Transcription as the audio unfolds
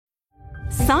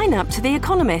Sign up to The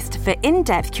Economist for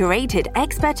in-depth curated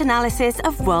expert analysis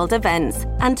of world events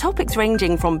and topics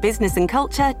ranging from business and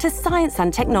culture to science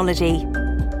and technology.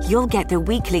 You'll get the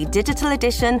weekly digital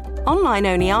edition,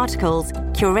 online-only articles,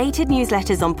 curated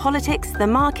newsletters on politics, the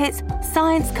markets,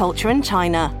 science, culture and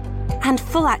China, and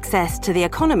full access to The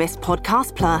Economist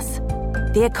Podcast Plus.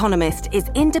 The Economist is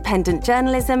independent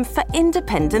journalism for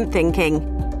independent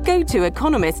thinking. Go to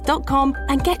economist.com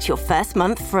and get your first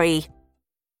month free.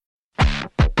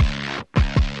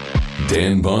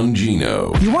 Dan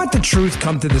Bongino. You want the truth?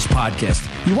 Come to this podcast.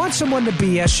 You want someone to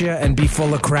BS you and be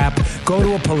full of crap? Go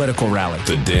to a political rally.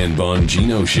 The Dan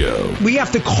Bongino Show. We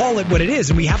have to call it what it is,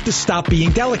 and we have to stop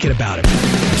being delicate about it.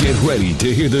 Get ready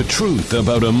to hear the truth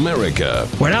about America.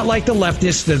 We're not like the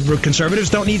leftists. The conservatives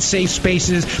don't need safe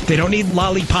spaces. They don't need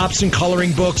lollipops and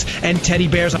coloring books and teddy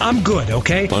bears. I'm good,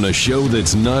 okay? On a show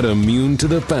that's not immune to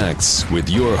the facts with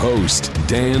your host,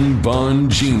 Dan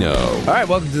Bongino. All right,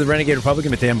 welcome to the Renegade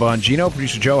Republican with Dan Bongino.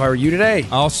 Producer Joe, how are you today?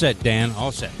 All set, Dan.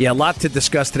 All set. Yeah, a lot to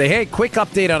discuss today. Hey, quick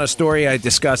update on a story I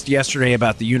discussed yesterday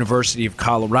about the University of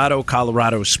Colorado,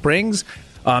 Colorado Springs.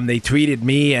 They tweeted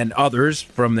me and others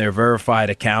from their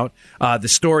verified account. The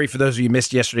story, for those of you who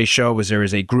missed yesterday's show, was there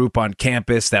is a group on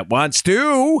campus that wants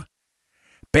to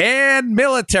ban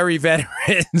military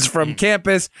veterans from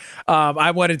campus.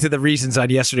 I went into the reasons on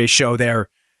yesterday's show. They're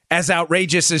as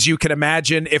outrageous as you can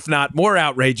imagine, if not more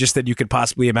outrageous than you could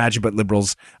possibly imagine. But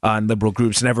liberals and liberal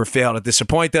groups never fail to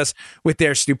disappoint us with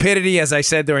their stupidity. As I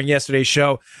said during yesterday's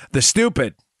show, the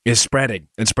stupid is spreading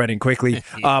and spreading quickly.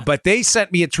 But they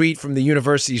sent me a tweet from the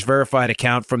university's verified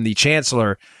account from the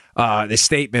chancellor, the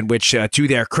statement, which to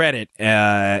their credit,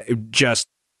 just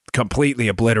completely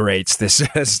obliterates this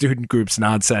student group's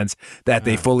nonsense that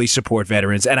they fully support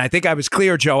veterans. And I think I was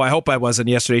clear, Joe, I hope I was on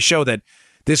yesterday's show, that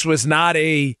this was not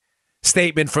a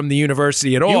statement from the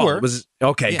university at all. You were. It was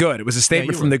okay, good. It was a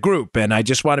statement from the group, and I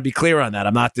just want to be clear on that.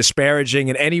 I'm not disparaging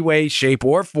in any way, shape,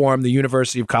 or form the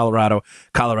University of Colorado,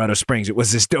 Colorado Springs. It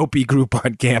was this dopey group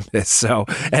on campus. So,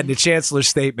 and the chancellor's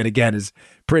statement again is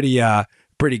pretty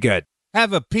good.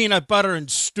 Have a peanut butter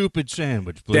and stupid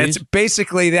sandwich, please. That's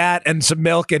basically that, and some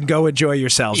milk, and go enjoy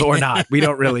yourselves, or not. We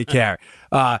don't really care.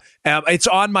 It's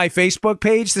on my Facebook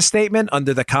page, the statement,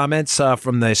 under the comments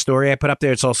from the story I put up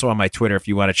there. It's also on my Twitter if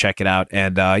you want to check it out.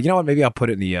 And you know what? Maybe I'll put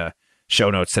it in the show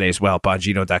notes today as well,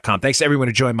 Bongino.com. Thanks to everyone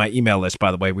who joined my email list,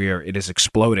 by the way. It is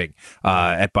exploding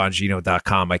at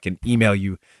Bongino.com. I can email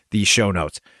you the show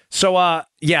notes. So,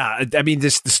 yeah, I mean, the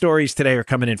stories today are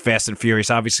coming in fast and furious.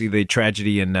 Obviously, the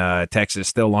tragedy in Texas is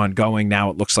still ongoing. Now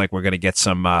it looks like we're going to get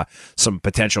some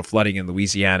potential flooding in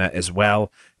Louisiana as well.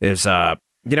 There's, and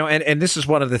this is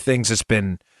one of the things that's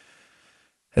been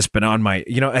on my,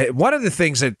 one of the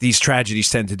things that these tragedies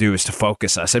tend to do is to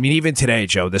focus us. I mean, even today,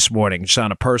 Joe, this morning, just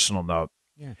on a personal note,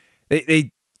 they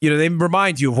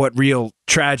remind you of what real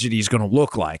tragedy is going to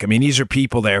look like. I mean, these are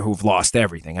people there who've lost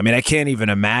everything. I mean, I can't even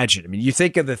imagine. I mean, you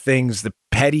think of the things, the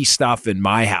petty stuff in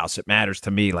my house that matters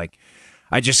to me. Like,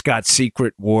 I just got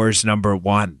Secret Wars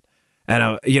 #1.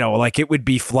 And, like it would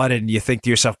be flooded, and you think to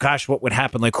yourself, gosh, what would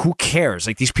happen? Like, who cares?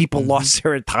 Like, these people lost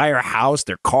their entire house,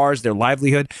 their cars, their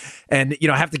livelihood. And,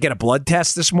 I have to get a blood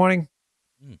test this morning.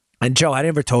 And, Joe, I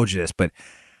never told you this, but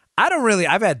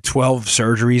I've had 12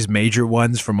 surgeries, major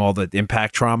ones, from all the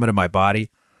impact trauma to my body.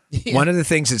 Yeah. One of the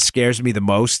things that scares me the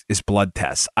most is blood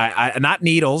tests. I not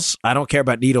needles. I don't care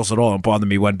about needles at all. Don't bother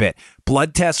me one bit.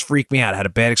 Blood tests freak me out. I had a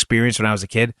bad experience when I was a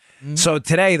kid. So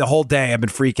today, the whole day, I've been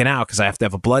freaking out because I have to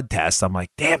have a blood test. I'm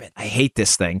like, damn it, I hate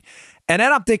this thing. And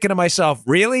then I'm thinking to myself,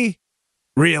 really?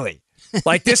 Really?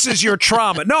 Like, this is your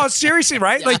trauma. No, seriously,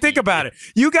 right? Like, think about it.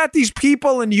 You got these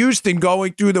people in Houston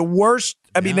going through the worst.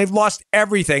 I mean, they've lost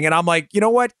everything. And I'm like, you know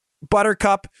what,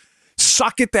 Buttercup?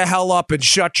 Suck it the hell up and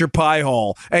shut your pie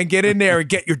hole and get in there and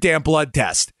get your damn blood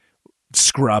test.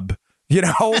 Scrub.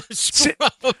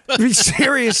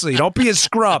 Seriously, don't be a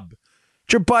scrub.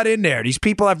 Get your butt in there. These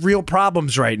people have real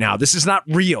problems right now. This is not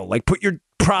real. Like, put your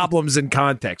problems in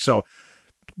context. So,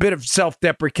 bit of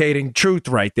self-deprecating truth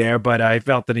right there, but I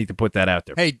felt the need to put that out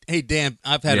there. Hey, Dan,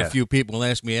 I've had a few people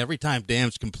ask me, every time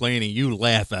Dan's complaining, you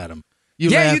laugh at him. You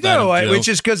do, which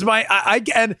is because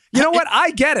and you know what?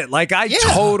 I get it. Like, I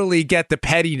totally get the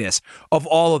pettiness of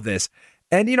all of this.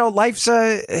 And, life's,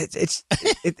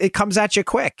 it comes at you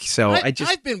quick. So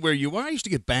I've been where you are. I used to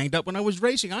get banged up when I was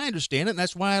racing. I understand it, and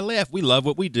that's why I laugh. We love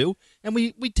what we do, and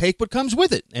we take what comes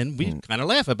with it, and we kind of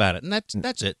laugh about it, and that's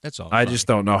it. That's all. I just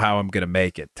don't know how I'm going to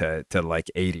make it to like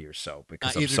 80 or so,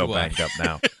 because I'm so banged up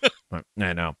now.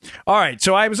 I know. All right,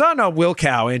 so I was on Andrew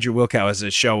Wilkow has a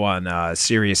show on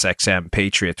Sirius XM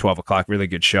Patriot, 12 o'clock, really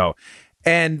good show.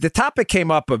 And the topic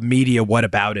came up of media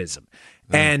whataboutism.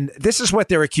 And this is what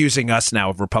they're accusing us now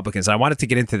of Republicans. I wanted to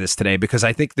get into this today because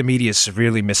I think the media is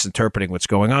severely misinterpreting what's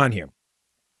going on here.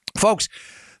 Folks,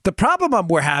 the problem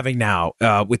we're having now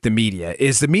with the media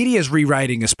is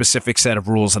rewriting a specific set of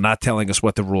rules and not telling us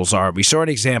what the rules are. We saw an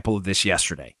example of this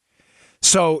yesterday.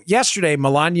 So yesterday,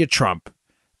 Melania Trump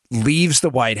leaves the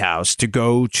White House to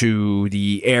go to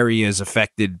the areas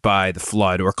affected by the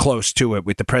flood or close to it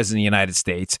with the President of the United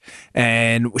States.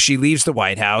 And she leaves the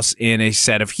White House in a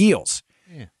set of heels.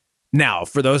 Now,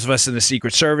 for those of us in the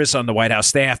Secret Service, on the White House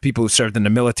staff, people who served in the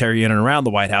military in and around the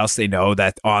White House, they know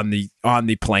that on the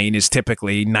plane is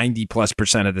typically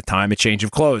 90+% of the time a change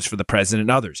of clothes for the president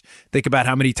and others. Think about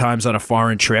how many times on a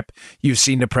foreign trip you've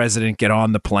seen the president get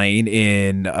on the plane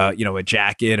in a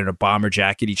jacket and a bomber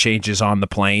jacket. He changes on the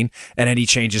plane and then he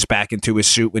changes back into his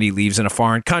suit when he leaves in a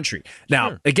foreign country.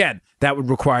 Now, again, that would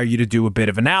require you to do a bit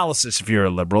of analysis if you're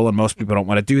a liberal, and most people don't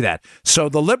want to do that. So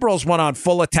the liberals went on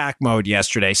full attack mode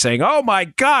yesterday, saying, oh my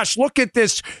gosh, look at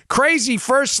this crazy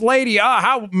first lady.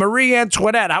 How Marie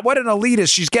Antoinette, what an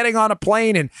elitist. She's getting on a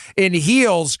plane in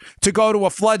heels to go to a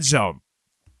flood zone.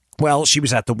 Well, she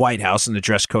was at the White House, and the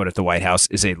dress code at the White House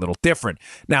is a little different.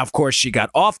 Now, of course, she got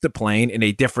off the plane in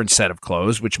a different set of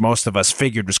clothes, which most of us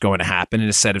figured was going to happen, in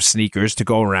a set of sneakers to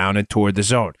go around and tour the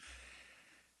zone.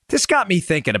 This got me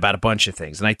thinking about a bunch of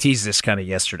things, and I teased this kind of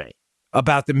yesterday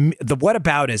about the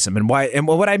whataboutism and why. And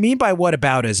what I mean by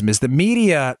whataboutism is the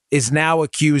media is now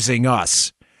accusing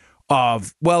us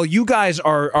of, well, you guys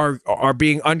are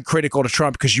being uncritical to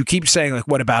Trump because you keep saying, like,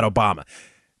 what about Obama?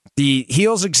 The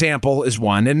heels example is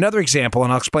one. And another example,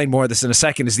 and I'll explain more of this in a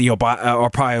second, is the Joe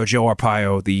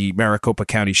Arpaio, the Maricopa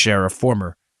County Sheriff,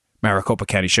 former Maricopa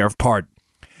County Sheriff, pardon.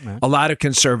 A lot of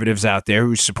conservatives out there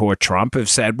who support Trump have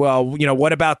said, well,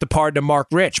 what about the pardon of Mark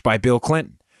Rich by Bill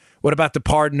Clinton? What about the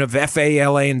pardon of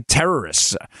FALN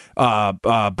terrorists by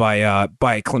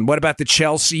Clinton? What about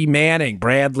the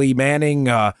Bradley Manning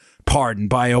pardon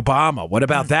by Obama? What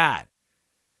about that?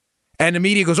 And the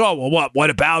media goes, oh, well,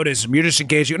 whataboutism? You're just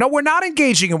engaging. No, we're not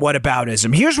engaging in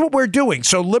whataboutism. Here's what we're doing.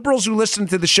 So liberals who listen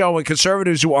to the show and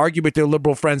conservatives who argue with their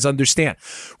liberal friends understand.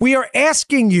 We are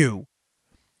asking you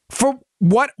for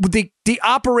what the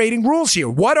operating rules here.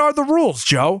 What are the rules,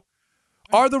 Joe?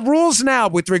 Are the rules now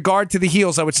with regard to the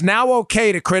heels, that it's now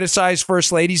okay to criticize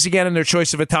first ladies again in their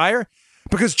choice of attire?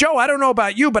 Because, Joe, I don't know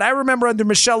about you, but I remember under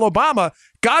Michelle Obama,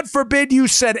 God forbid you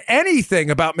said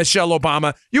anything about Michelle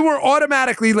Obama, you were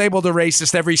automatically labeled a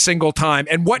racist every single time,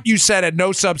 and what you said had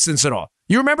no substance at all.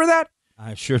 You remember that?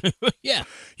 I sure yeah.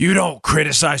 You don't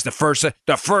criticize the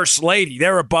first lady.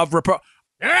 They're above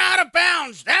They're out of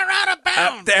bounds. They're out of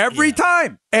bounds.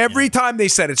 Every time they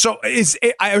said it. So is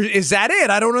that it?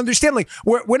 I don't understand. Like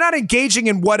we're not engaging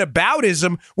in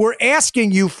whataboutism. We're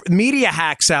asking you, media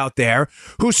hacks out there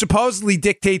who supposedly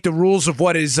dictate the rules of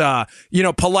what is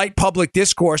polite public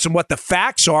discourse and what the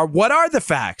facts are. What are the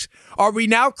facts? Are we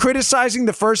now criticizing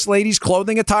the first lady's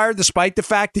clothing attire despite the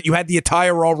fact that you had the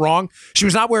attire all wrong? She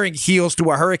was not wearing heels to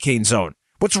a hurricane zone.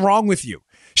 What's wrong with you?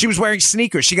 She was wearing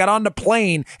sneakers. She got on the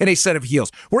plane in a set of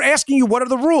heels. We're asking you, what are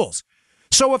the rules?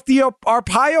 So if the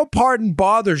Arpaio pardon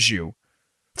bothers you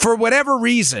for whatever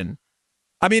reason,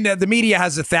 I mean, the media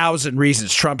has 1,000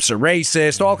 reasons. Trump's a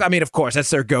racist. Of course, that's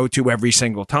their go-to every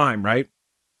single time, right?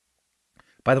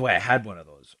 By the way, I had one of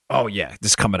those. Oh, yeah,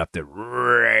 this is coming up.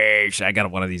 I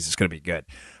got one of these. It's going to be good.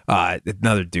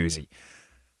 Another doozy.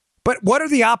 But what are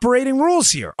the operating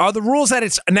rules here? Are the rules that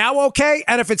it's now okay?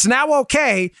 And if it's now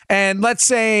okay, and let's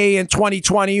say in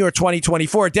 2020 or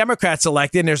 2024, Democrats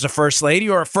elected and there's a first lady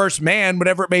or a first man,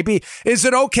 whatever it may be, is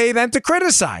it okay then to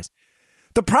criticize?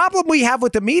 The problem we have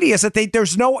with the media is that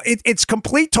it's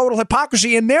complete total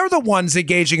hypocrisy, and they're the ones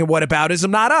engaging in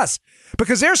whataboutism, not us.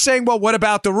 Because they're saying, well, what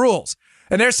about the rules?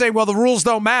 And they're saying, well, the rules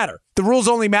don't matter. The rules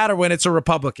only matter when it's a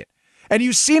Republican. And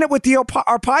you've seen it with the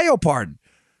Arpaio pardon,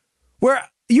 where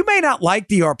you may not like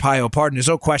the Arpaio pardon. There's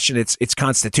no question it's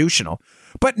constitutional.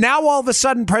 But now all of a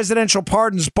sudden presidential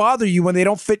pardons bother you when they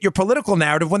don't fit your political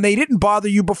narrative, when they didn't bother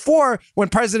you before, when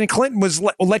President Clinton was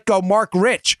let go Mark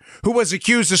Rich, who was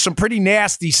accused of some pretty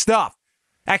nasty stuff.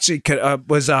 Actually,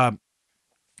 had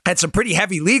some pretty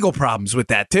heavy legal problems with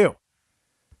that, too.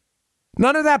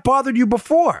 None of that bothered you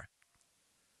before.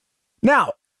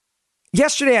 Now,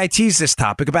 yesterday I teased this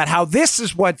topic about how this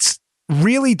is what's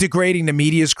really degrading the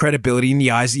media's credibility in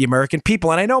the eyes of the American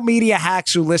people. And I know media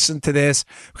hacks who listen to this,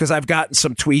 because I've gotten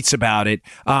some tweets about it.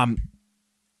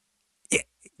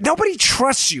 Nobody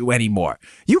trusts you anymore.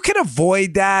 You can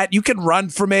avoid that. You can run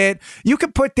from it. You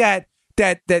can put that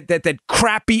that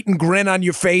crap-eating grin on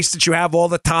your face that you have all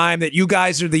the time, that you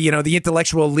guys are the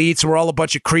intellectual elites, and we're all a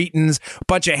bunch of cretins, a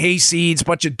bunch of hayseeds, a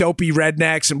bunch of dopey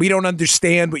rednecks, and we don't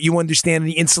understand what you understand in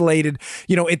the insulated,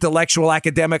 intellectual,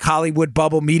 academic, Hollywood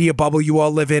bubble, media bubble you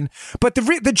all live in. But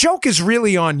the joke is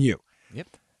really on you. Yep.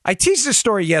 I teased this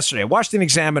story yesterday. I watched an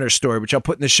Examiner story, which I'll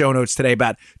put in the show notes today,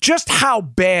 about just how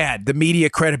bad the media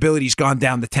credibility's gone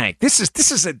down the tank. This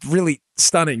is a really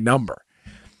stunning number.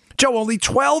 Joe, only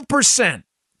 12%,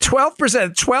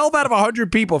 12 out of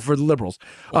 100 people for the liberals,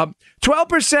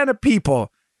 12% of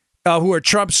people who are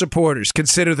Trump supporters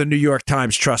consider the New York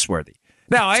Times trustworthy.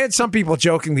 Now, I had some people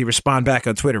jokingly respond back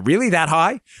on Twitter, really that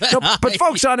high? No, but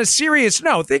folks, on a serious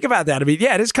note, think about that. I mean,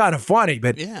 yeah, it is kind of funny,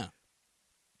 but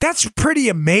that's pretty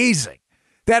amazing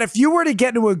that if you were to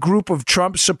get into a group of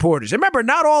Trump supporters, and remember,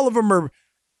 not all of them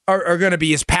are going to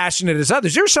be as passionate as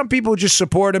others. There are some people who just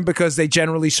support him because they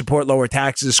generally support lower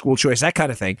taxes, school choice, that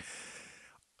kind of thing.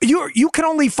 You can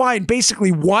only find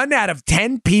basically 1 out of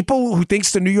 10 people who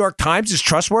thinks the New York Times is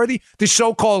trustworthy, the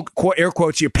so-called, air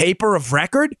quotes, your paper of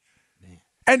record.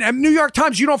 And New York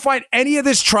Times, you don't find any of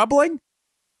this troubling?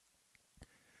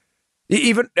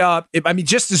 Even,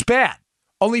 just as bad.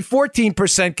 Only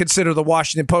 14% consider the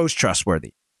Washington Post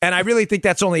trustworthy. And I really think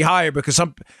that's only higher because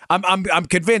I'm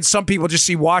convinced some people just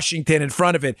see Washington in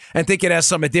front of it and think it has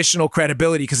some additional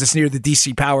credibility because it's near the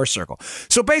D.C. power circle.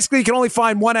 So basically, you can only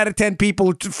find 1 out of 10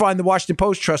 people to find the Washington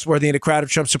Post trustworthy in a crowd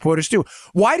of Trump supporters too.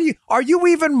 Are you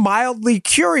even mildly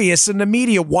curious in the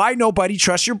media why nobody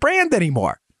trusts your brand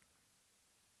anymore?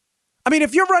 I mean,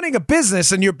 if you're running a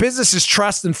business and your business is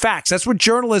trust and facts, that's what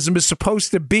journalism is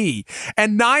supposed to be.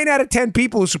 And 9 out of 10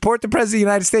 people who support the president of the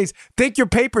United States think your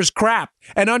paper's crap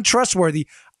and untrustworthy.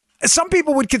 Some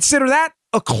people would consider that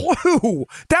a clue.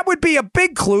 That would be a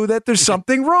big clue that there's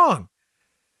something wrong.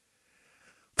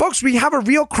 Folks, we have a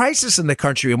real crisis in the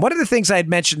country. And one of the things I had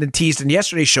mentioned and teased in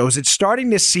yesterday's show is it's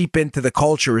starting to seep into the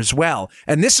culture as well.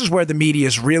 And this is where the media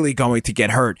is really going to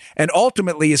get hurt and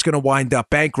ultimately is going to wind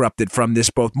up bankrupted from this,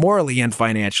 both morally and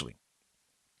financially.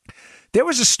 There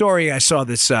was a story I saw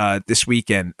this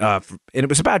weekend, and it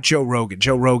was about Joe Rogan.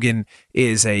 Joe Rogan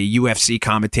is a UFC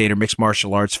commentator, mixed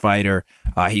martial arts fighter.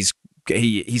 He's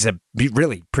a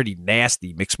really pretty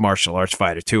nasty mixed martial arts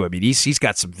fighter too. I mean, he's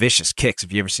got some vicious kicks.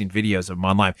 If you ever seen videos of him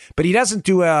online, but he doesn't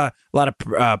do a lot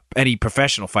of any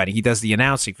professional fighting. He does the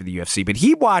announcing for the UFC. But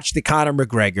he watched the Conor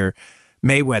McGregor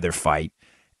Mayweather fight,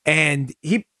 and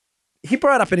he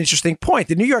brought up an interesting point.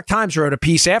 The New York Times wrote a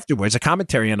piece afterwards, a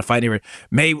commentary on the fight.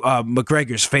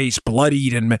 McGregor's face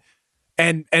bloodied,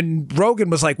 and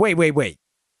Rogan was like, wait.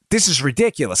 This is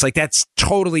ridiculous. Like, that's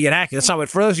totally inaccurate. That's not what,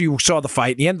 for those of you who saw the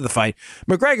fight, the end of the fight,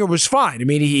 McGregor was fine. I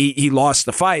mean, he lost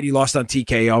the fight. He lost on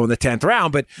TKO in the 10th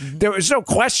round, but there was no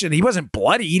question. He wasn't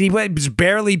bloodied. He was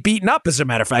barely beaten up, as a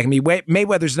matter of fact. I mean,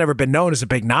 Mayweather's never been known as a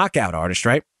big knockout artist,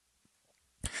 right?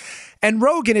 And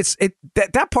Rogan,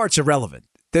 that part's irrelevant.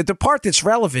 The part that's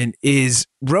relevant is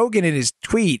Rogan in his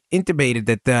tweet intimated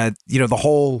that the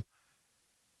whole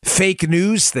fake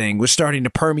news thing was starting to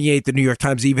permeate the New York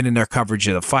Times, even in their coverage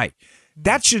of the fight.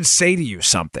 That should say to you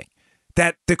something.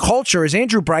 That the culture, as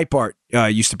Andrew Breitbart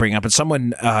used to bring up, and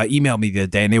someone emailed me the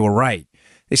other day, and they were right.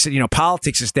 They said,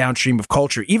 politics is downstream of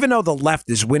culture. Even though the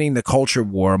left is winning the culture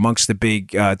war amongst the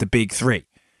big three,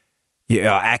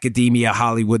 academia,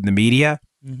 Hollywood, and the media,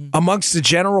 amongst the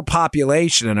general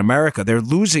population in America, they're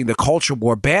losing the culture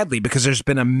war badly because there's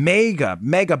been a mega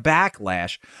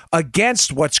backlash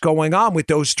against what's going on with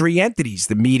those three entities,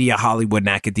 the media, Hollywood, and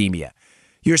academia.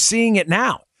 You're seeing it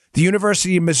now. The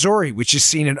University of Missouri, which has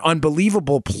seen an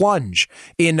unbelievable plunge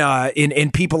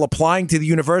in people applying to the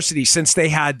university since they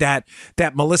had that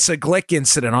Melissa Glick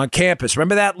incident on campus.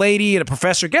 Remember that lady and a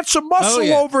professor? Get some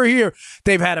muscle over here.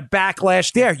 They've had a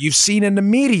backlash there. You've seen in the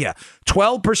media,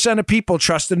 12% of people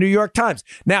trust the New York Times.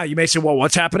 Now, you may say, well,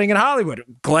 what's happening in Hollywood?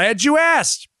 Glad you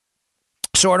asked.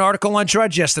 Saw an article on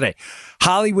Drudge yesterday.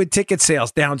 Hollywood ticket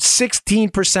sales down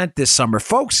 16% this summer.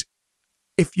 Folks,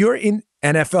 if you're in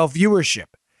NFL viewership,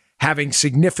 having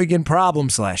significant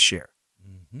problems last year.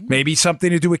 Maybe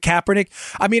something to do with Kaepernick.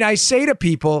 I mean, I say to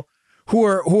people who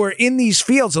are in these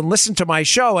fields and listen to my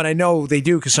show, and I know they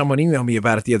do because someone emailed me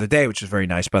about it the other day, which is very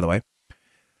nice, by the way.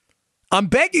 I'm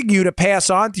begging you to pass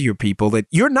on to your people that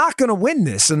you're not going to win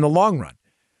this in the long run.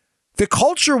 The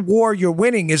culture war you're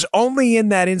winning is only in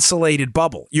that insulated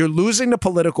bubble. You're losing the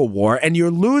political war, and you're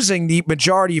losing the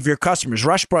majority of your customers.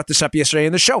 Rush brought this up yesterday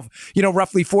in the show.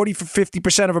 Roughly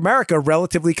 40-50% of America are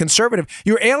relatively conservative.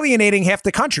 You're alienating half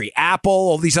the country. Apple,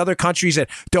 all these other countries that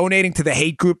donating to the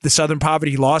hate group, the Southern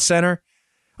Poverty Law Center.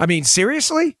 I mean,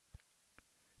 seriously?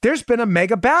 There's been a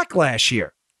mega backlash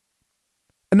here.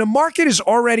 And the market is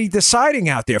already deciding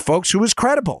out there, folks, who is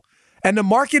credible. And the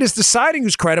market is deciding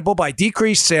who's credible by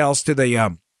decreased sales to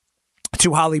the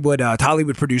to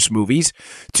Hollywood produced movies,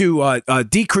 to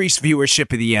decreased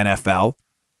viewership of the NFL.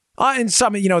 And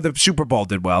some, the Super Bowl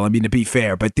did well, I mean, to be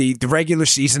fair, but the regular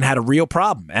season had a real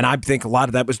problem. And I think a lot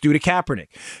of that was due to Kaepernick.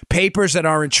 Papers that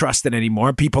aren't trusted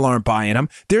anymore, people aren't buying them.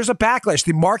 There's a backlash.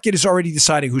 The market is already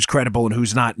deciding who's credible and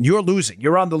who's not. And you're losing.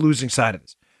 You're on the losing side of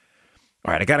this.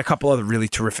 All right, I got a couple other really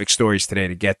terrific stories today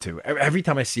to get to. Every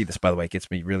time I see this, by the way, it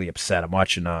gets me really upset. I'm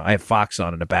watching, I have Fox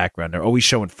on in the background. They're always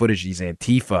showing footage of these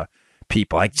Antifa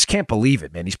people. I just can't believe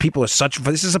it, man. These people are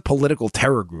this is a political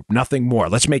terror group, nothing more.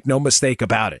 Let's make no mistake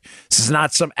about it. This is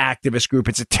not some activist group.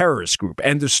 It's a terrorist group.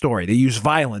 End of story. They use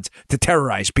violence to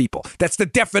terrorize people. That's the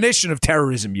definition of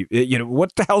terrorism.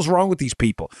 What the hell's wrong with these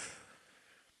people?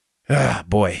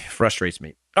 Boy, frustrates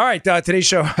me. All right, today's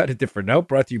show on a different note,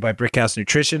 brought to you by Brickhouse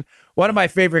Nutrition, one of my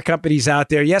favorite companies out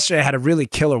there. Yesterday, I had a really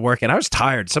killer work, and I was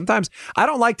tired. Sometimes I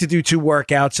don't like to do 2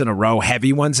 workouts in a row,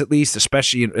 heavy ones at least,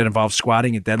 especially it involves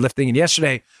squatting and deadlifting. And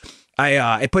yesterday,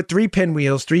 I put 3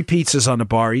 pinwheels, 3 pizzas on the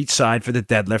bar each side for the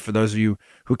deadlift, for those of you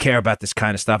who care about this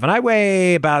kind of stuff. And I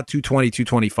weigh about 220,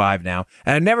 225 now,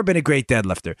 and I've never been a great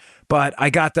deadlifter. But I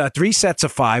got 3 sets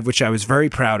of 5, which I was very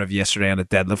proud of yesterday on a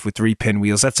deadlift with 3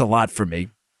 pinwheels. That's a lot for me.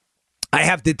 I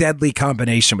have the deadly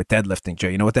combination with deadlifting, Joe.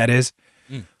 You know what that is?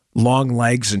 Long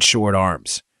legs and short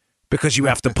arms, because you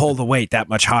have to pull the weight that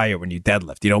much higher when you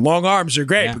deadlift. Long arms are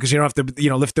great because you don't have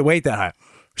to, lift the weight that high.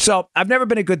 So I've never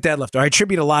been a good deadlifter. I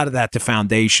attribute a lot of that to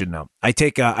foundation, though. I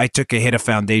took a hit of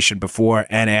foundation before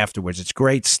and afterwards. It's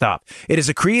great stuff. It is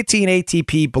a creatine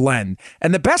ATP blend.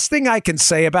 And the best thing I can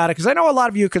say about it, because I know a lot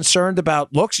of you are concerned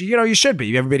about looks. You should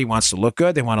be. Everybody wants to look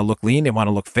good. They want to look lean. They want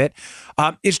to look fit.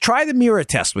 Is try the mirror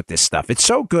test with this stuff. It's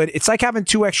so good. It's like having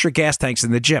 2 extra gas tanks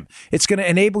in the gym. It's going to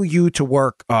enable you to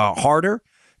work harder,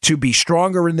 to be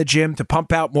stronger in the gym, to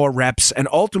pump out more reps, and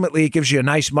ultimately it gives you a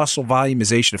nice muscle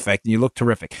volumization effect, and you look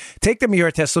terrific. Take the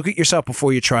mirror test, look at yourself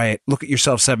before you try it, look at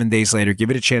yourself 7 days later, give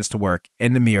it a chance to work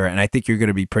in the mirror, and I think you're going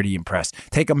to be pretty impressed.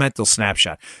 Take a mental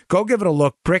snapshot. Go give it a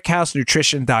look,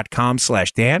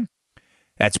 brickhousenutrition.com/Dan.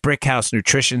 That's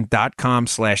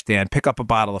brickhousenutrition.com/Dan. Pick up a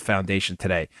bottle of foundation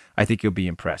today. I think you'll be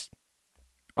impressed.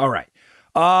 All right.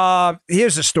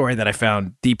 Here's a story that I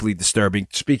found deeply disturbing.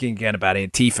 Speaking again about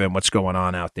Antifa and what's going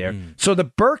on out there. So the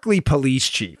Berkeley police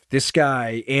chief, this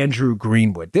guy, Andrew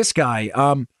Greenwood, this guy,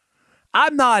 I'm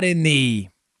not in the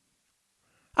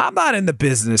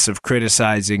business of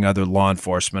criticizing other law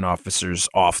enforcement officers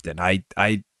often. I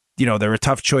there are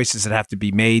tough choices that have to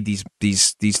be made. These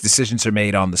decisions are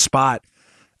made on the spot.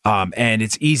 And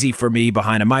it's easy for me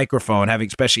behind a microphone,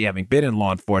 especially having been in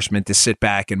law enforcement, to sit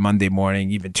back and Monday morning,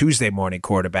 even Tuesday morning,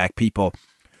 quarterback people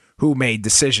who made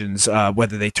decisions,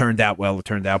 whether they turned out well or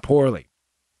turned out poorly.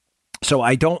 So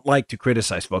I don't like to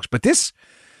criticize folks, but this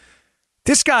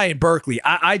guy in Berkeley,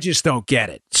 I just don't get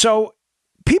it. So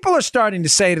people are starting to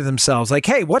say to themselves, like,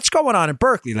 hey, what's going on in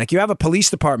Berkeley? Like, you have a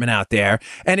police department out there,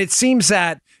 and it seems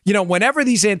that, whenever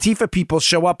these Antifa people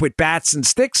show up with bats and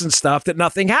sticks and stuff, that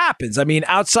nothing happens. I mean,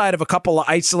 outside of a couple of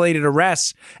isolated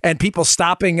arrests and people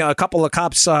stopping, a couple of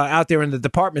cops out there in the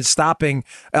department stopping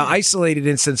isolated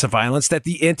incidents of violence, that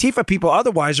the Antifa people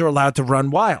otherwise are allowed to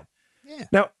run wild. Yeah.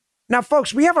 Now,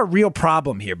 folks, we have a real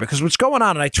problem here, because what's going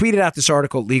on, and I tweeted out this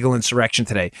article, Legal Insurrection,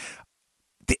 today.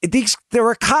 There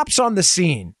are cops on the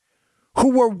scene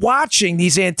who were watching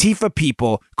these Antifa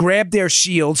people grab their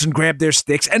shields and grab their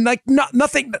sticks, and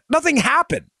nothing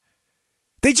happened.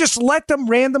 They just let them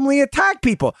randomly attack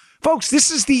people. Folks,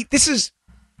 this is the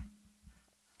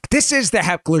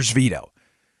heckler's veto.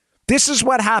 This is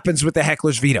what happens with the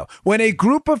heckler's veto. When a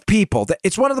group of people,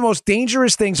 it's one of the most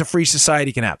dangerous things a free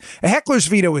society can have. A heckler's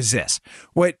veto is this.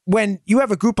 When you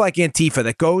have a group like Antifa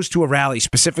that goes to a rally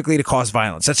specifically to cause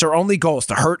violence, that's their only goal, is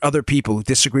to hurt other people who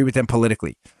disagree with them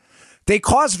politically. They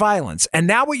cause violence. And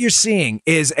now what you're seeing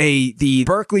is the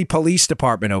Berkeley Police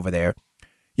Department over there.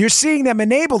 You're seeing them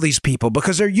enable these people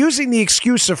because they're using the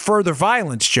excuse of further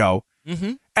violence, Joe,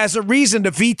 as a reason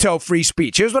to veto free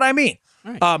speech. Here's what I mean.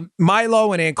 Right.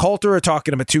 Milo and Ann Coulter are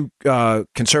talking about, 2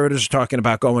 conservatives are talking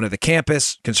about going to the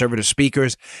campus, conservative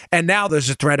speakers, and now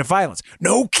there's a threat of violence.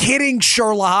 No kidding,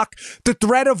 Sherlock. The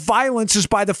threat of violence is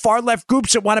by the far left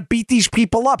groups that want to beat these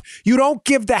people up. You don't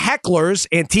give the hecklers,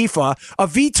 Antifa, a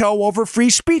veto over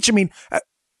free speech. I mean,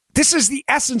 this is the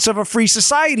essence of a free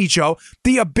society, Joe.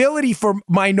 The ability for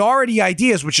minority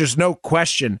ideas, which is no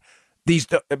question,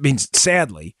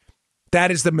 sadly, that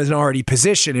is the minority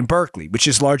position in Berkeley, which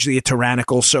is largely a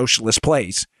tyrannical socialist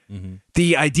place. Mm-hmm.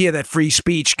 The idea that free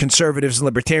speech, conservatives and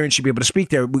libertarians should be able to speak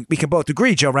there, we can both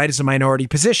agree, Joe, right, is a minority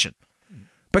position.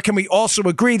 But can we also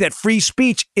agree that free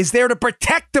speech is there to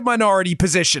protect the minority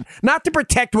position, not to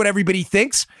protect what everybody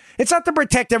thinks? It's not to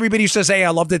protect everybody who says, hey,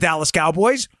 I love the Dallas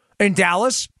Cowboys in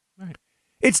Dallas. Right.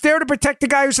 It's there to protect the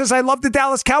guy who says, I love the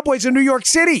Dallas Cowboys in New York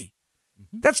City.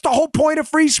 That's the whole point of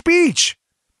free speech.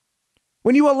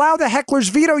 When you allow the heckler's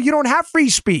veto, you don't have free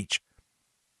speech.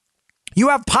 You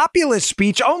have populist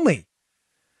speech only.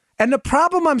 And the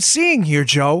problem I'm seeing here,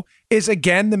 Joe, is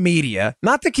again the media.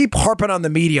 Not to keep harping on the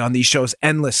media on these shows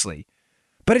endlessly,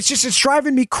 but it's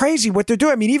driving me crazy what they're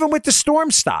doing. I mean, even with the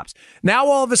storm stops. Now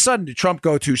all of a sudden, did Trump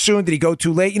go too soon? Did he go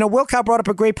too late? Wilkow brought up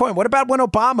a great point. What about when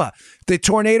Obama, the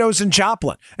tornadoes in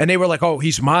Joplin, and they were like, oh,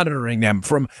 he's monitoring them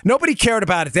from, nobody cared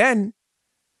about it then.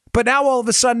 But now all of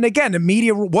a sudden, again, the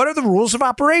media, what are the rules of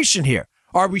operation here?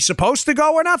 Are we supposed to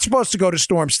go or not supposed to go to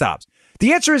storm stops?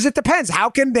 The answer is it depends. How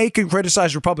can they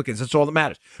criticize Republicans? That's all that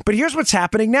matters. But here's what's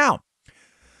happening now.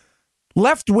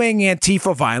 Left-wing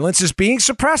Antifa violence is being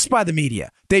suppressed by the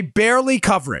media. They barely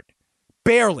cover it.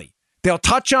 Barely. They'll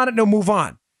touch on it and they'll move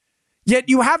on. Yet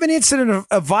you have an incident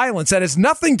of violence that has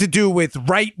nothing to do with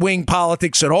right-wing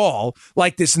politics at all,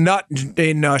 like this nut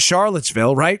in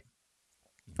Charlottesville, right?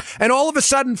 And all of a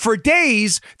sudden, for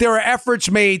days, there are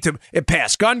efforts made to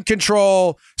pass gun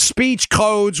control, speech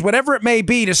codes, whatever it may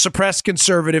be, to suppress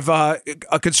conservative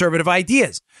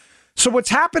ideas. So what's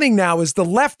happening now is the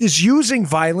left is using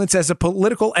violence as a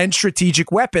political and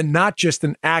strategic weapon, not just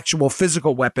an actual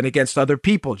physical weapon against other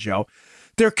people, Joe.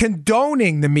 They're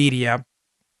condoning the media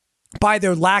by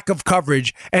their lack of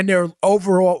coverage and their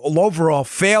overall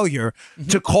failure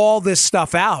to call this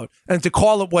stuff out and to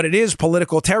call it what it is,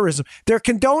 political terrorism. They're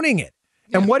condoning it.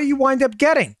 Yeah. And what do you wind up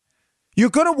getting? You're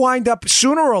going to wind up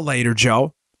sooner or later,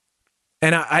 Joe,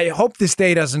 and I hope this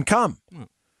day doesn't come,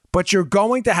 but you're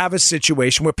going to have a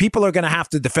situation where people are going to have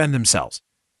to defend themselves.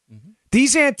 Mm-hmm.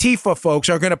 These Antifa folks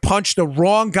are going to punch the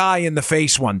wrong guy in the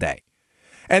face one day,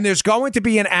 and there's going to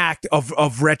be an act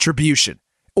of retribution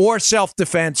or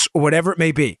self-defense, or whatever it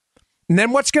may be. And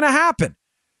then what's going to happen?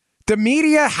 The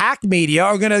media, hack media,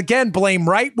 are going to, again, blame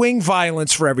right-wing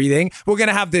violence for everything. We're going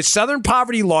to have the Southern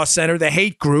Poverty Law Center, the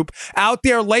hate group, out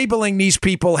there labeling these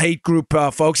people hate group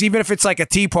folks, even if it's like a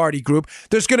Tea Party group.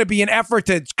 There's going to be an effort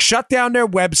to shut down their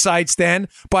websites then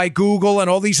by Google and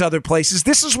all these other places.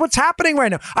 This is what's happening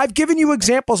right now. I've given you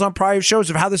examples on prior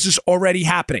shows of how this is already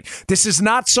happening. This is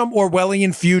not some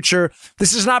Orwellian future.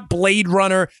 This is not Blade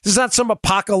Runner. This is not some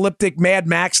apocalyptic Mad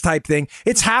Max type thing.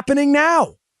 It's happening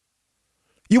now.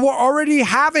 You are already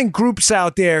having groups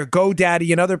out there,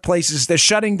 GoDaddy and other places, they're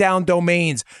shutting down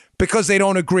domains because they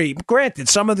don't agree. Granted,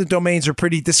 some of the domains are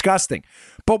pretty disgusting.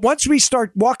 But once we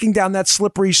start walking down that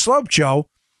slippery slope, Joe,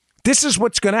 this is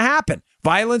what's going to happen.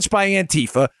 Violence by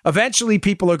Antifa. Eventually,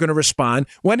 people are going to respond.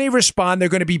 When they respond, they're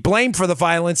going to be blamed for the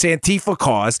violence Antifa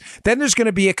caused. Then there's going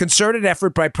to be a concerted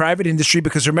effort by private industry,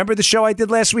 because remember the show I did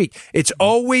last week? It's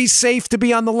always safe to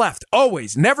be on the left.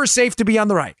 Always. Never safe to be on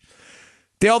the right.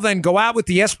 They'll then go out with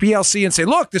the SPLC and say,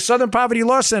 look, the Southern Poverty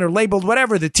Law Center labeled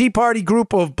whatever, the Tea Party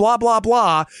group of blah, blah,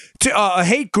 blah, to a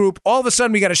hate group. All of a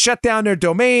sudden, we got to shut down their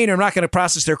domain, or not going to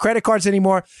process their credit cards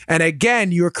anymore. And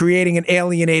again, you're creating an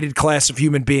alienated class of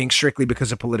human beings strictly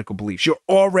because of political beliefs. You're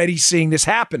already seeing this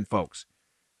happen, folks.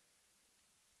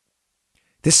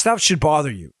 This stuff should bother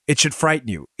you. It should frighten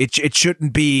you. It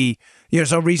shouldn't be,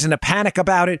 there's no reason to panic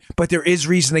about it, but there is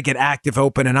reason to get active,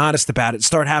 open, and honest about it and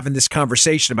start having this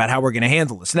conversation about how we're going to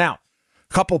handle this. Now,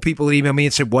 a couple of people emailed me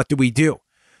and said, what do we do?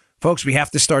 Folks, we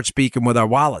have to start speaking with our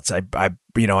wallets. I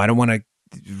don't want to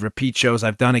repeat shows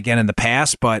I've done again in the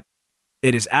past, but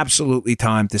it is absolutely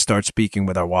time to start speaking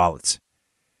with our wallets.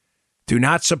 Do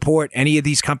not support any of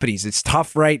these companies. It's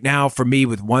tough right now for me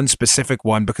with one specific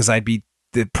one because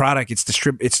the product, it's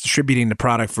distributing the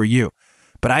product for you.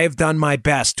 But I have done my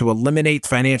best to eliminate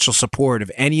financial support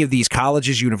of any of these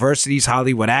colleges, universities,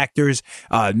 Hollywood actors,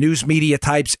 news media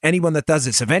types, anyone that does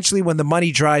this. Eventually, when the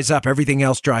money dries up, everything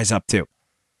else dries up too.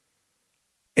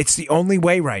 It's the only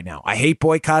way right now. I hate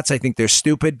boycotts. I think they're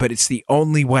stupid, but it's the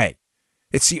only way.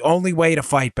 It's the only way to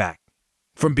fight back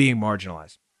from being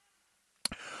marginalized.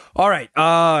 All right.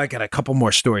 I got a couple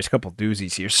more stories, a couple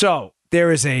doozies here. So,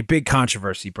 there is a big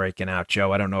controversy breaking out,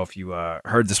 Joe. I don't know if you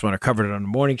heard this one or covered it on the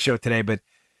morning show today, but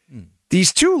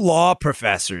these two law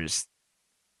professors,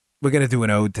 we're going to do an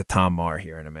ode to Tom Marr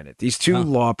here in a minute. These two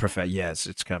law professors, yes,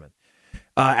 it's coming,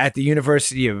 at the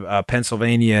University of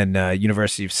Pennsylvania and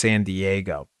University of San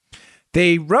Diego.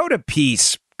 They wrote a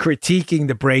piece critiquing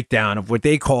the breakdown of what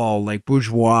they call like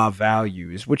bourgeois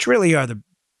values, which really are the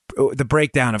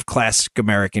breakdown of classic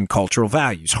American cultural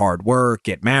values: hard work,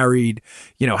 get married,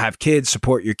 have kids,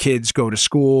 support your kids, go to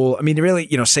school. I mean, really,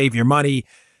 save your money,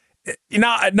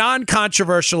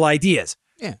 non-controversial ideas.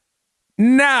 Yeah.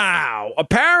 Now,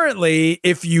 apparently,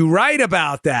 if you write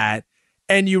about that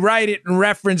and you write it in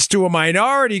reference to a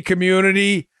minority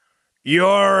community,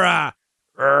 you're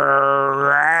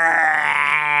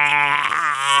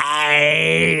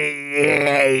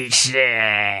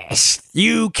racist.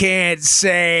 You can't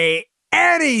say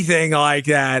anything like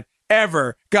that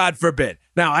ever, God forbid.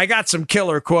 Now, I got some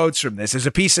killer quotes from this. There's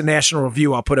a piece in National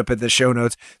Review I'll put up in the show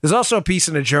notes. There's also a piece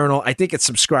in the Journal. I think it's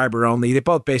subscriber only. They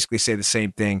both basically say the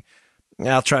same thing.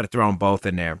 I'll try to throw them both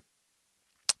in there.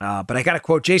 But I got to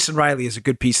quote Jason Riley is a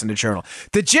good piece in the Journal.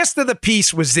 The gist of the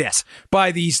piece was this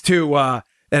by these two, and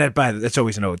that's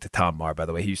always an ode to Tom Marr, by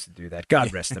the way. He used to do that.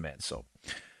 God rest the man's soul.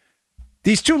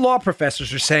 These two law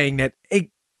professors are saying that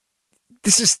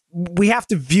we have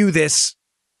to view this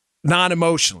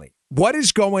non-emotionally. What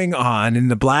is going on in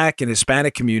the Black and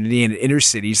Hispanic community in inner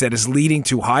cities that is leading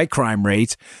to high crime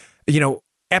rates,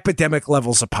 epidemic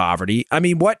levels of poverty? I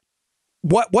mean,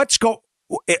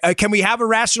 can we have a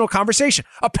rational conversation?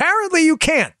 Apparently you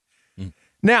can.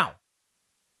 Now,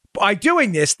 by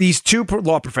doing this, these two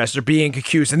law professors are being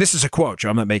accused, and this is a quote, Joe,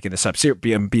 I'm not making this up,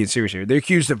 I'm being serious here. They're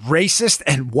accused of racist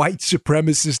and white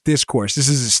supremacist discourse. This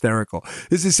is hysterical.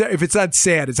 If it's not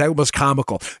sad, it's almost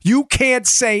comical. You can't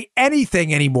say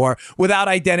anything anymore without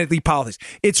identity politics.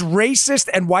 It's racist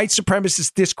and white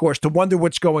supremacist discourse to wonder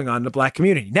what's going on in the Black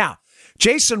community. Now,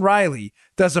 Jason Riley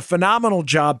does a phenomenal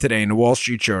job today in the Wall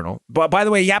Street Journal. But by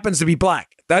the way, he happens to be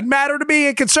Black. Doesn't matter to me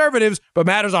and conservatives, but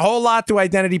matters a whole lot to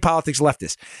identity politics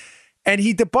leftists. And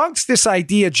he debunks this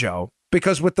idea, Joe,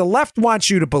 because what the left wants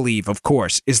you to believe, of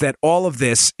course, is that all of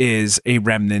this is a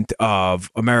remnant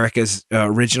of America's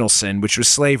original sin, which was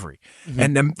slavery. Mm-hmm.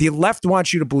 And the left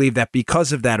wants you to believe that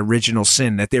because of that original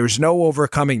sin, that there is no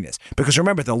overcoming this. Because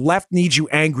remember, the left needs you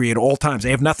angry at all times.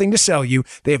 They have nothing to sell you.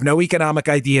 They have no economic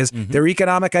ideas. Mm-hmm. Their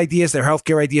economic ideas, their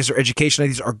healthcare ideas, their education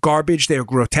ideas are garbage. They are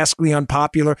grotesquely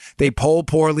unpopular. They poll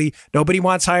poorly. Nobody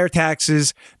wants higher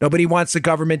taxes. Nobody wants the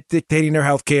government dictating their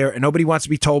healthcare. And nobody wants to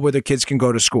be told where their kids can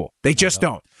go to school. They just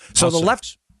don't. So the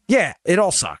left, it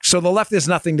all sucks. So the left has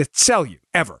nothing to sell you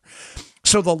ever.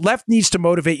 So the left needs to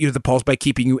motivate you to the polls by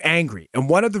keeping you angry. And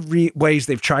one of the ways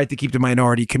they've tried to keep the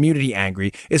minority community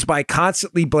angry is by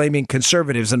constantly blaming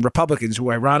conservatives and Republicans,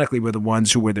 who ironically were the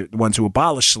ones who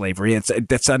abolished slavery.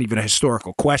 That's not even a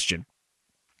historical question.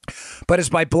 But it's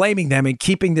by blaming them and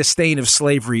keeping the stain of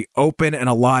slavery open and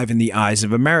alive in the eyes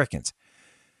of Americans.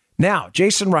 Now,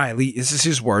 Jason Riley, this is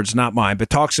his words, not mine,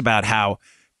 but talks about how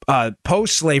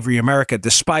post-slavery America,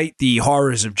 despite the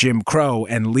horrors of Jim Crow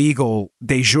and legal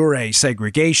de jure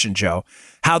segregation, Joe,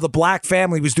 how the Black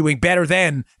family was doing better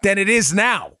then than it is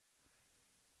now.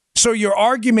 So your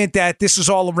argument that this is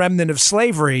all a remnant of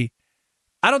slavery,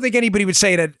 I don't think anybody would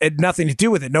say it had nothing to do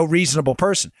with it, no reasonable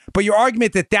person. But your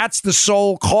argument that that's the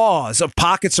sole cause of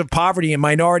pockets of poverty in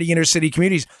minority inner city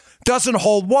communities doesn't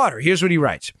hold water. Here's what he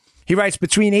writes. He writes,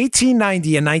 between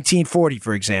 1890 and 1940,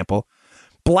 for example,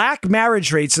 Black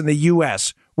marriage rates in the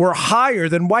U.S. were higher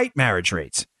than white marriage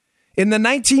rates. In the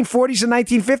 1940s and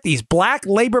 1950s, Black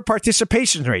labor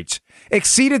participation rates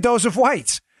exceeded those of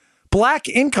whites. Black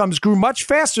incomes grew much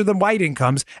faster than white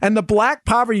incomes, and the Black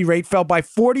poverty rate fell by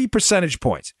 40 percentage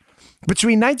points.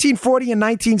 Between 1940 and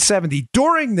 1970,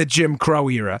 during the Jim Crow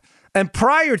era, and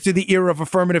prior to the era of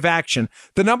affirmative action,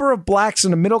 the number of Blacks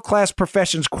in the middle-class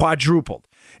professions quadrupled.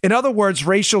 In other words,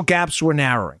 racial gaps were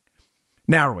narrowing.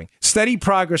 Steady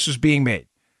progress was being made.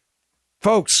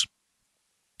 Folks,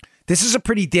 this is a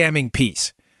pretty damning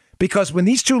piece, because when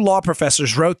these two law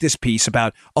professors wrote this piece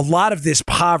about a lot of this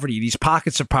poverty, these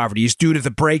pockets of poverty, is due to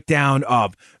the breakdown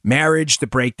of marriage, the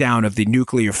breakdown of the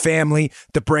nuclear family,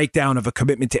 the breakdown of a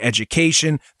commitment to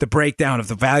education, the breakdown of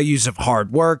the values of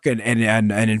hard work and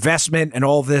investment and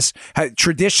all this,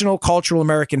 traditional cultural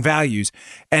American values.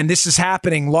 And this is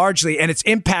happening largely, and it's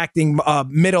impacting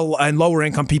middle and lower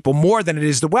income people more than it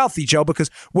is the wealthy, Joe, because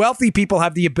wealthy people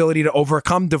have the ability to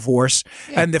overcome divorce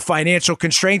and the financial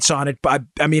constraints on it.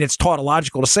 I mean, it's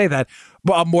tautological to say that,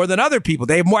 more than other people.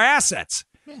 They have more assets.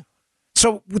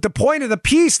 So the point of the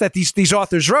piece that these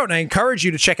authors wrote, and I encourage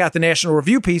you to check out the National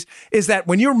Review piece, is that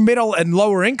when you're middle and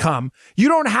lower income, you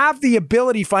don't have the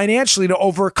ability financially to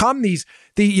overcome the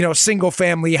single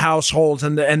family households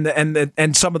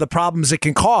and some of the problems it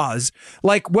can cause,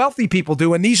 like wealthy people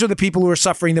do. And these are the people who are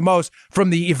suffering the most from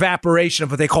the evaporation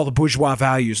of what they call the bourgeois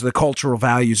values, the cultural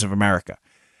values of America.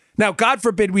 Now, God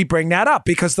forbid we bring that up,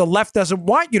 because the left doesn't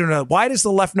want you to know. Why does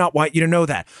the left not want you to know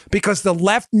that? Because the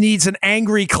left needs an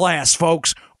angry class,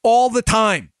 folks, all the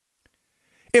time.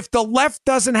 If the left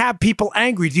doesn't have people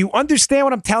angry, do you understand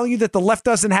what I'm telling you? That the left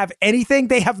doesn't have anything?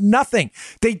 They have nothing.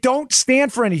 They don't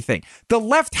stand for anything. The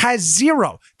left has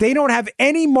zero. They don't have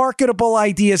any marketable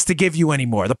ideas to give you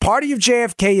anymore. The party of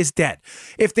JFK is dead.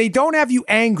 If they don't have you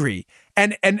angry,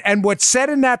 and what's said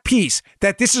in that piece,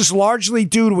 that this is largely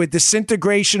due to a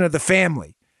disintegration of the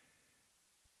family,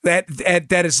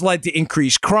 that has led to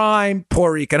increased crime,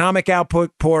 poor economic output,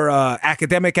 poor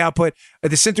academic output, a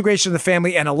disintegration of the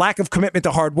family, and a lack of commitment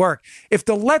to hard work. If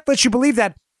the left lets you believe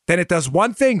that, then it does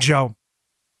one thing, Joe.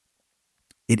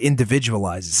 It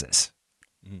individualizes this.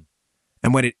 Mm.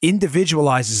 And when it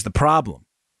individualizes the problem,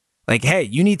 like, hey,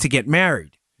 you need to get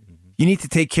married. Mm-hmm. You need to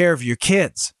take care of your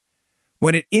kids.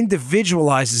 When it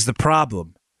individualizes the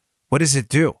problem, what does it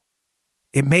do?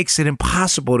 It makes it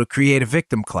impossible to create a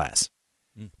victim class.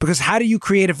 Because how do you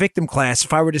create a victim class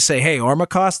if I were to say, hey,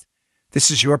 Armacost,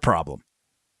 this is your problem.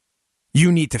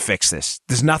 You need to fix this.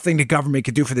 There's nothing the government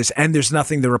could do for this, and there's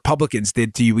nothing the Republicans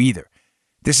did to you either.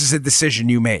 This is a decision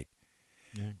you made.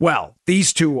 Yeah. Well,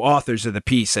 these two authors of the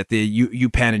piece at the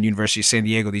UPenn and University of San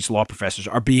Diego, these law professors,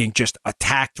 are being just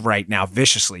attacked right now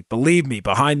viciously. Believe me,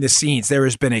 behind the scenes, there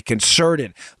has been a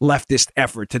concerted leftist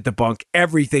effort to debunk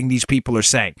everything these people are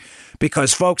saying.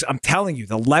 Because, folks, I'm telling you,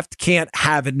 the left can't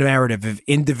have a narrative of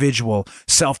individual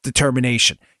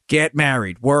self-determination. Get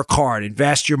married, work hard,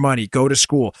 invest your money, go to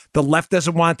school. The left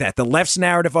doesn't want that. The left's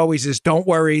narrative always is, don't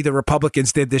worry, the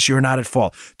Republicans did this, you're not at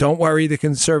fault. Don't worry, the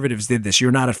conservatives did this,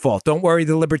 you're not at fault. Don't worry,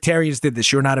 the libertarians did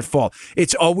this, you're not at fault.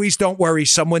 It's always, don't worry,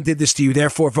 someone did this to you,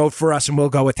 therefore vote for us and we'll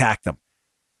go attack them.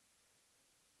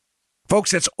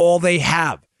 Folks, that's all they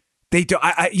have. They do.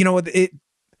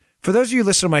 For those of you who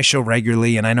listen to my show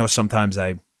regularly, and I know sometimes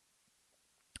I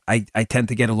tend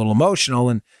to get a little emotional,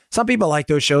 and some people like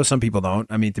those shows, some people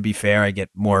don't. I mean, to be fair, I get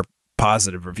more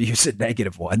positive reviews than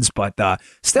negative ones, but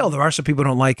still, there are some people who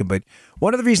don't like them. But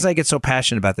one of the reasons I get so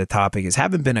passionate about the topic is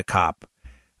having been a cop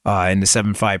in the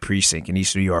 7-5 precinct in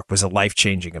East New York was a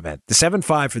life-changing event. The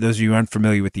 7-5, for those of you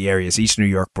unfamiliar with the area, is East New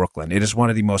York, Brooklyn. It is one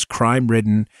of the most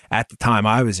crime-ridden, at the time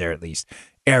I was there at least,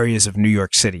 areas of New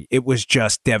York City. It was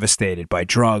just devastated by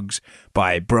drugs,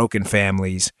 by broken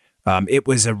families. It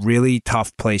was a really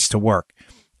tough place to work.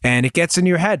 And it gets in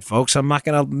your head, folks. I'm not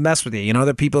going to mess with you. You know,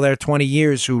 there are people there 20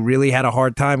 years who really had a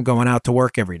hard time going out to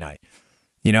work every night.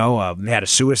 You know, they had a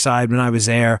suicide when I was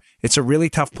there. It's a really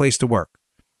tough place to work.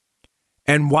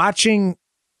 And watching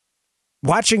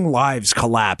lives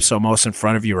collapse almost in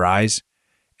front of your eyes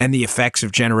and the effects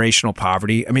of generational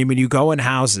poverty. I mean, when you go in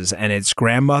houses and it's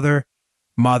grandmother,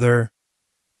 mother,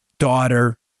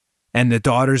 daughter, and the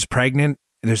daughter's pregnant,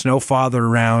 there's no father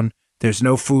around, there's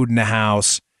no food in the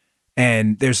house,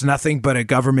 and there's nothing but a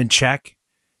government check,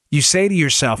 you say to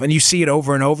yourself, and you see it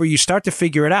over and over, you start to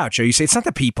figure it out, Joe. You say, it's not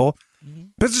the people. Mm-hmm.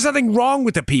 But there's nothing wrong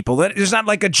with the people. There's not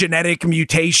like a genetic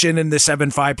mutation in the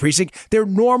 7-5 precinct. They're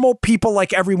normal people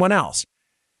like everyone else.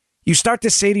 You start to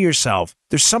say to yourself,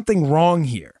 there's something wrong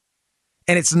here.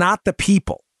 And it's not the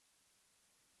people.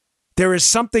 There is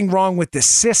something wrong with the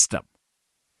system.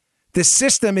 The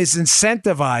system is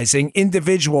incentivizing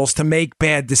individuals to make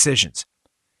bad decisions.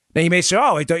 Now, you may say,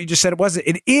 oh, I thought you just said it wasn't.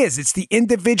 It is. It's the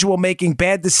individual making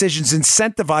bad decisions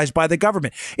incentivized by the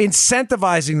government,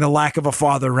 incentivizing the lack of a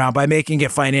father around by making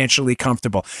it financially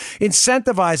comfortable,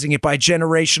 incentivizing it by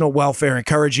generational welfare,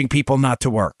 encouraging people not to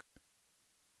work.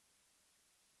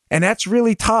 And that's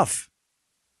really tough.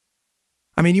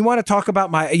 I mean, you want to talk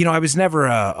about I was never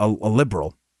a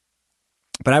liberal,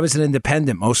 but I was an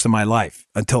independent most of my life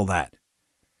until that.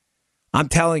 I'm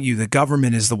telling you, the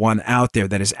government is the one out there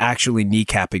that is actually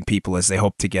kneecapping people as they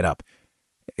hope to get up.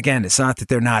 Again, it's not that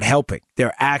they're not helping.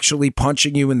 They're actually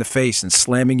punching you in the face and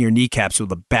slamming your kneecaps with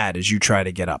a bat as you try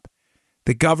to get up.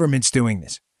 The government's doing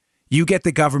this. You get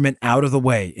the government out of the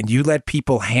way and you let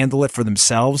people handle it for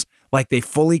themselves like they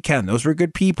fully can. Those were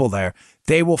good people there.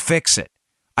 They will fix it.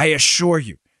 I assure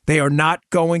you, they are not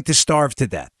going to starve to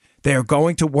death. They are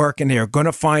going to work and they are going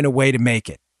to find a way to make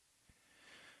it.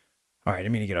 All right, I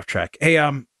mean to get off track. Hey,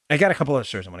 I got a couple other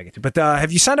stories I want to get to, but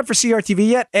have you signed up for CRTV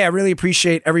yet? Hey, I really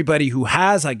appreciate everybody who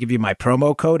has. I give you my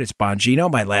promo code. It's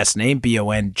Bongino, my last name,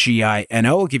 Bongino.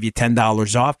 I'll give you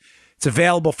 $10 off. It's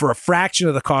available for a fraction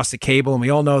of the cost of cable, and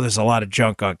we all know there's a lot of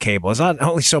junk on cable. There's not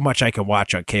only so much I can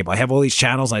watch on cable. I have all these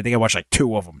channels, and I think I watch like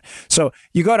 2 of them. So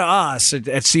you go to us at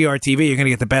CRTV, you're going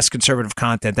to get the best conservative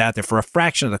content out there for a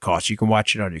fraction of the cost. You can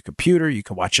watch it on your computer. You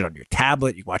can watch it on your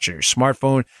tablet. You can watch it on your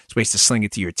smartphone. It's ways to sling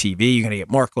it to your TV. You're going to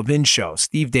get Mark Levin's show,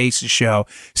 Steve Deace's show,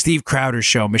 Steve Crowder's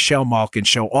show, Michelle Malkin's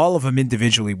show, all of them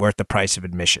individually worth the price of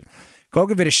admission. Go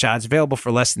give it a shot. It's available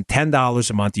for less than $10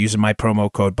 a month using my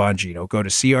promo code Bongino. Go to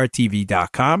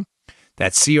CRTV.com.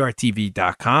 That's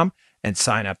CRTV.com. and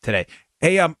sign up today.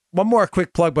 Hey, one more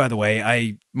quick plug, by the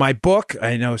way. My book,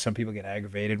 I know some people get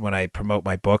aggravated when I promote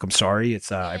my book. I'm sorry.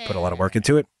 It's I put a lot of work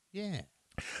into it. Yeah.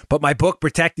 But my book,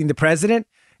 Protecting the President,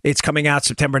 it's coming out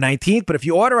September 19th. But if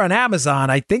you order on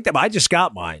Amazon, I think that I just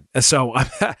got mine. So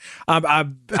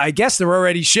I guess they're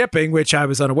already shipping, which I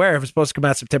was unaware of. It's supposed to come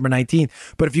out September 19th.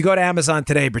 But if you go to Amazon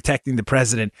today, Protecting the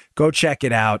President, go check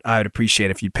it out. I would appreciate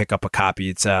it if you pick up a copy.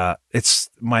 It's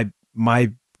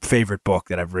my favorite book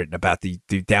that I've written about the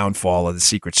downfall of the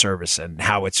Secret Service and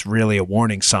how it's really a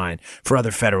warning sign for other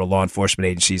federal law enforcement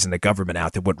agencies and the government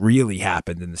out there, what really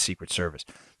happened in the Secret Service.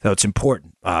 So it's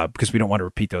important because we don't want to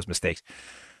repeat those mistakes.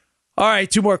 All right,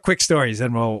 two more quick stories,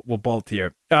 and we'll bolt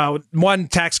here. One,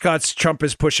 tax cuts. Trump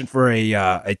is pushing for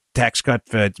a tax cut.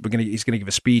 He's going to give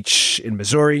a speech in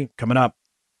Missouri coming up.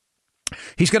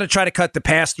 He's going to try to cut the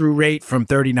pass-through rate from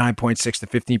 39.6 to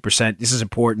 15%. This is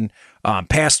important.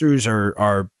 Pass-throughs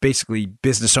are basically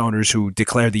business owners who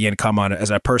declare the income as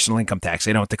a personal income tax.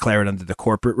 They don't declare it under the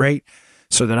corporate rate,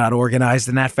 so they're not organized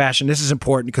in that fashion. This is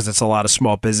important because it's a lot of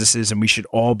small businesses, and we should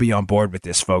all be on board with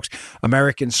this, folks.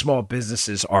 American small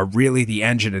businesses are really the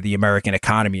engine of the American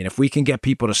economy, and if we can get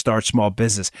people to start small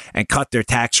business and cut their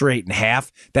tax rate in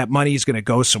half, that money is going to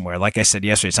go somewhere. Like I said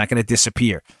yesterday, it's not going to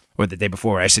disappear. Or the day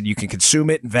before, I said you can consume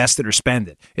it, invest it, or spend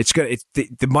it.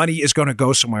 The money is going to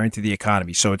go somewhere into the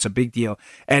economy, so it's a big deal.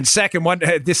 And second one,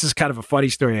 this is kind of a funny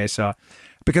story I saw,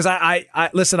 because I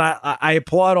listen. I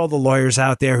applaud all the lawyers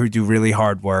out there who do really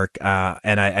hard work,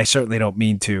 and I certainly don't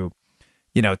mean to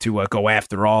go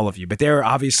after all of you, but there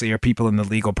obviously are people in the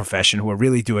legal profession who are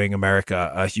really doing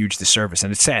America a huge disservice,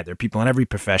 and it's sad. There are people in every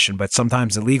profession, but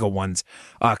sometimes the legal ones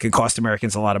can cost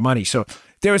Americans a lot of money. So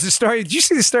there was a story. Did you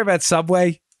see the story about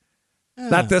Subway?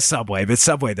 Not the Subway, but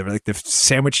Subway, the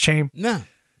sandwich chain. No.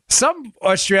 Some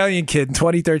Australian kid in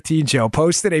 2013, Joe,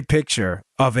 posted a picture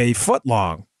of a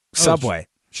foot-long Subway.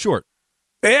 Short.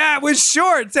 Yeah, it was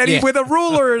short, and with a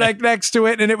ruler next to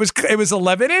it, and it was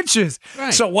 11 inches.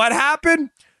 Right. So what happened?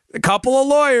 A couple of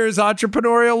lawyers,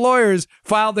 entrepreneurial lawyers,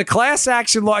 filed a class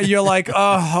action law. You're like,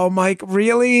 oh, Mike,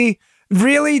 really?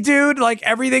 Really, dude? Like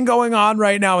everything going on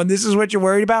right now, and this is what you're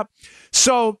worried about?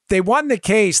 So they won the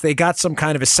case. They got some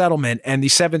kind of a settlement, and the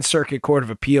Seventh Circuit Court of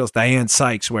Appeals, Diane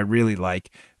Sykes, who I really like,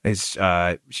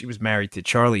 she was married to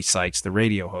Charlie Sykes, the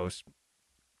radio host.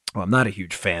 Well, I'm not a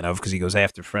huge fan of because he goes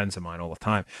after friends of mine all the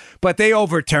time. But they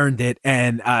overturned it,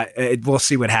 and we'll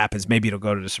see what happens. Maybe it'll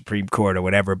go to the Supreme Court or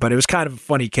whatever. But it was kind of a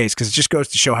funny case because it just goes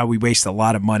to show how we waste a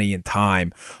lot of money and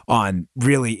time on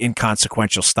really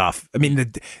inconsequential stuff. I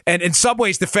mean, and in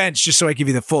Subway's defense, just so I give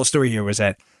you the full story here, was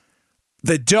that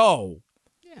the dough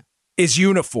is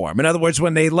uniform. In other words,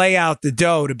 when they lay out the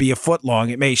dough to be a foot long,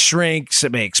 it may shrink,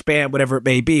 it may expand, whatever it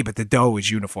may be, but the dough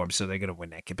is uniform, so they're going to win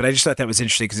that case. But I just thought that was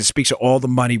interesting because it speaks to all the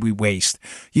money we waste.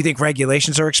 You think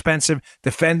regulations are expensive?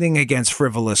 Defending against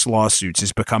frivolous lawsuits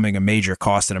is becoming a major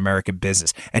cost in American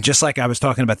business. And just like I was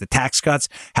talking about the tax cuts,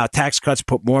 how tax cuts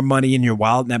put more money in your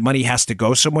wallet and that money has to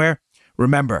go somewhere.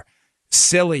 Remember,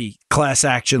 silly class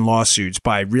action lawsuits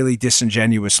by really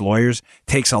disingenuous lawyers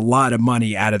takes a lot of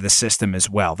money out of the system as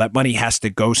well. That money has to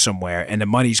go somewhere, and the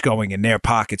money's going in their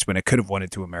pockets when it could have went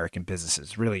into American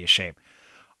businesses. Really a shame.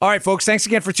 All right, folks, thanks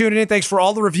again for tuning in. Thanks for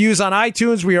all the reviews on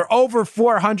iTunes. We are over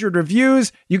 400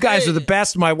 reviews. You guys are the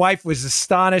best. My wife was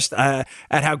astonished at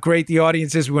how great the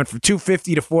audience is. We went from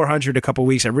 250 to 400 a couple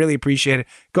weeks. I really appreciate it.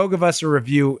 Go give us a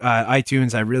review,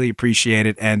 iTunes. I really appreciate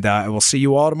it, and we'll see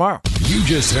you all tomorrow. You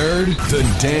just heard The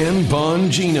Dan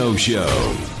Bongino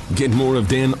Show. Get more of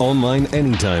Dan online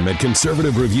anytime at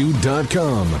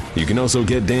conservativereview.com. You can also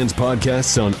get Dan's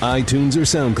podcasts on iTunes or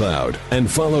SoundCloud.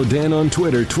 And follow Dan on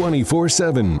Twitter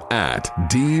 24/7 at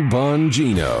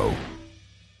DBongino.